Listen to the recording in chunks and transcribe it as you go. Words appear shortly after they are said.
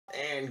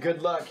And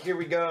good luck. Here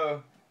we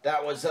go.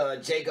 That was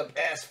Jacob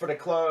S. for the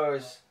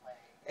close.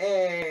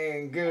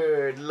 And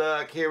good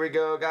luck. Here we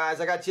go, guys.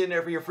 I got you in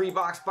there for your free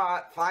box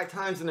spot. 5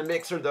 times in the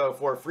mixer, though,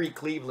 for a free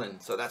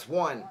Cleveland. So that's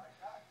 1.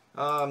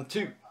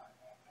 2.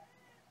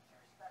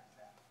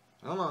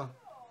 Come on.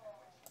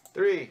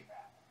 3,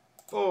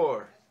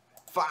 4,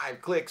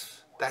 5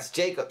 clicks. That's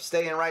Jacob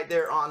staying right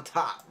there on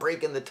top,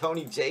 breaking the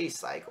Tony J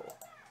cycle.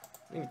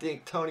 What do you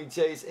think Tony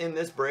J's in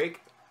this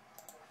break?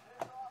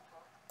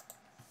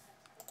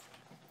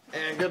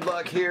 And good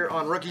luck here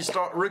on Rookies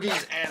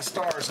and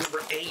Stars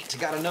number 8.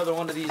 Got another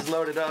one of these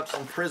loaded up,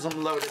 some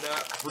Prism loaded up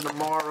for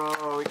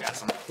tomorrow. We got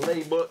some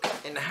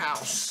Playbook in the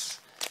house.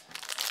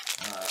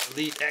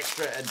 Elite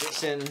Extra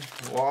Edition.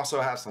 We'll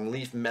also have some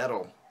Leaf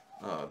Metal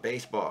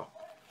baseball.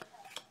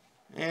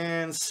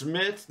 And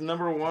Smith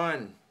number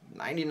 1,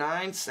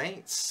 99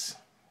 Saints.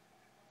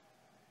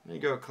 There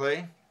you go,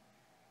 Clay.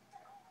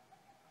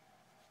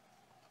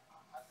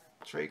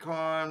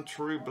 Traycon,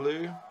 True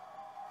Blue.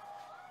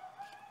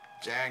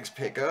 Jags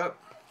pick up.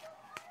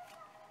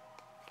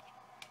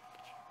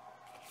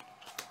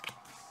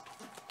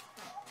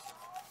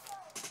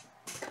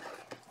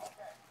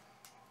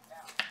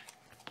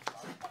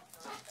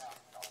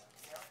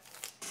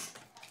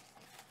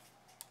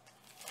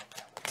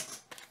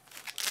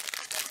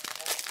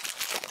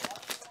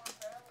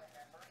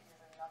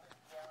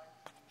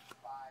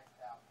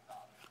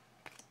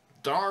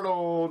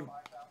 Darnold.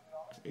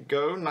 There you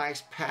go.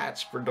 Nice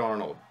patch for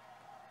Darnold.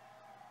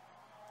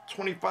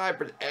 25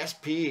 for the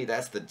SP.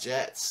 That's the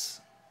Jets.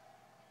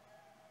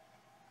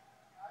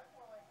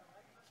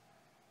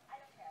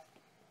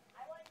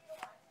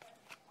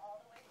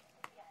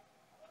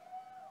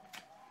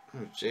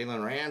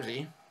 Jalen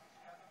Ramsey.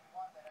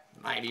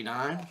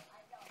 99.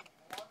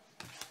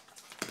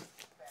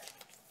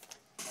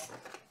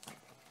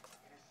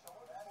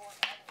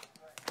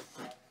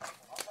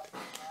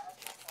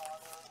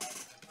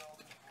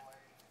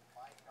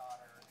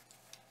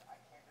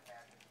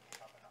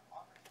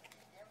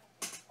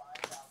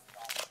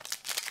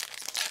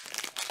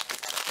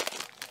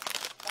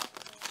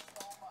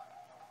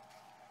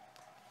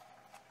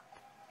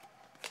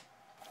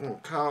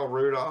 Kyle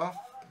Rudolph.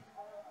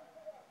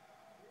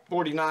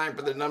 49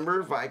 for the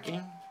number,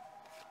 Viking.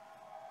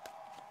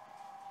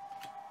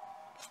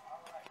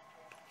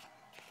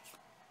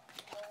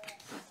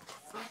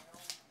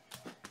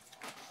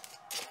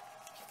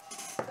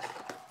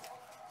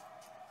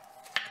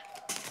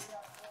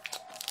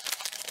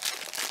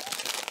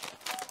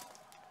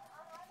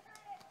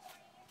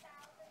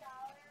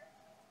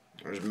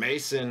 There's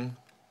Mason.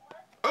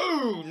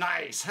 Oh,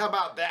 nice. How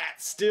about that?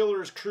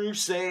 Steelers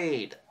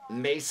Crusade.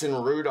 Mason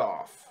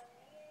Rudolph.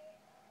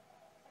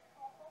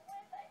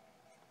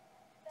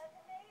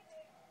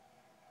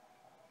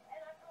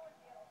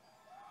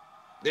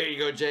 There you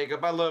go,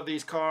 Jacob. I love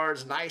these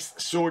cards. Nice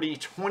shorty.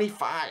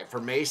 25 for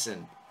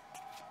Mason.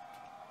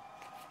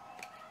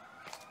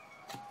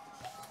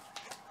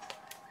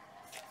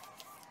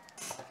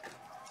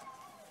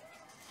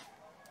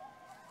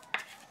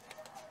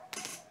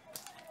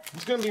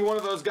 He's going to be one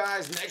of those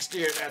guys next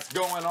year that's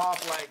going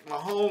off like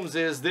Mahomes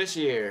is this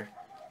year.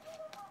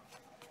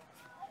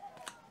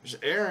 There's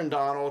Aaron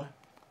Donald.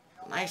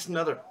 Nice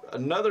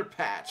another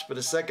patch for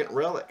the second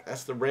relic.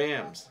 That's the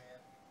Rams.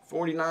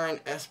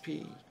 49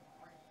 SP.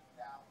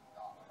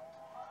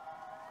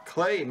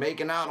 Clay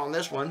making out on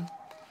this one.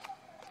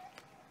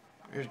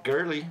 There's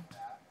Gurley.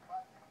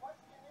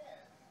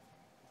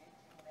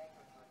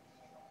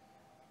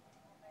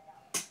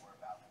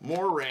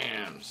 More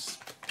Rams.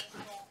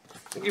 I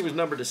think he was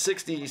numbered to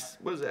 60s.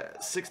 What is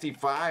that?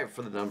 65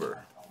 for the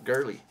number.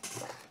 Gurley.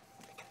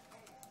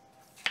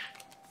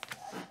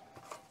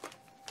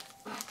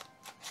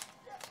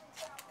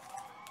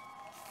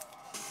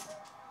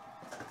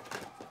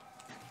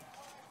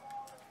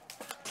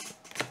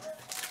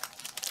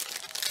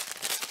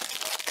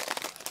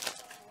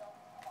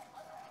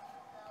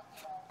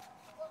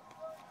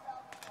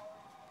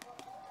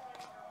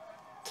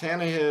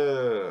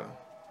 Tannehill.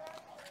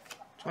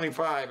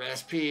 25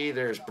 SP.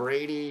 There's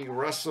Brady,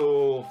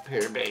 Russell,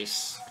 pair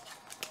base.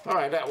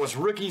 Alright, that was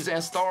Rookies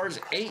and Stars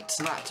 8.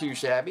 Not too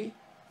shabby.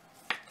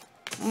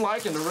 I'm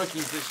liking the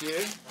rookies this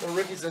year. The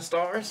Rookies and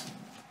Stars.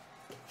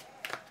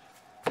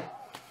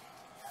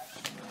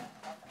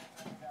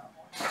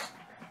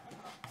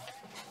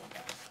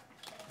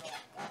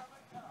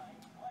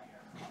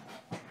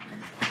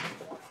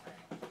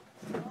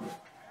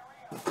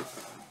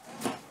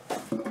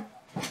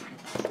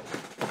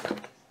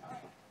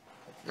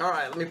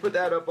 Alright, let me put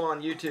that up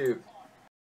on YouTube.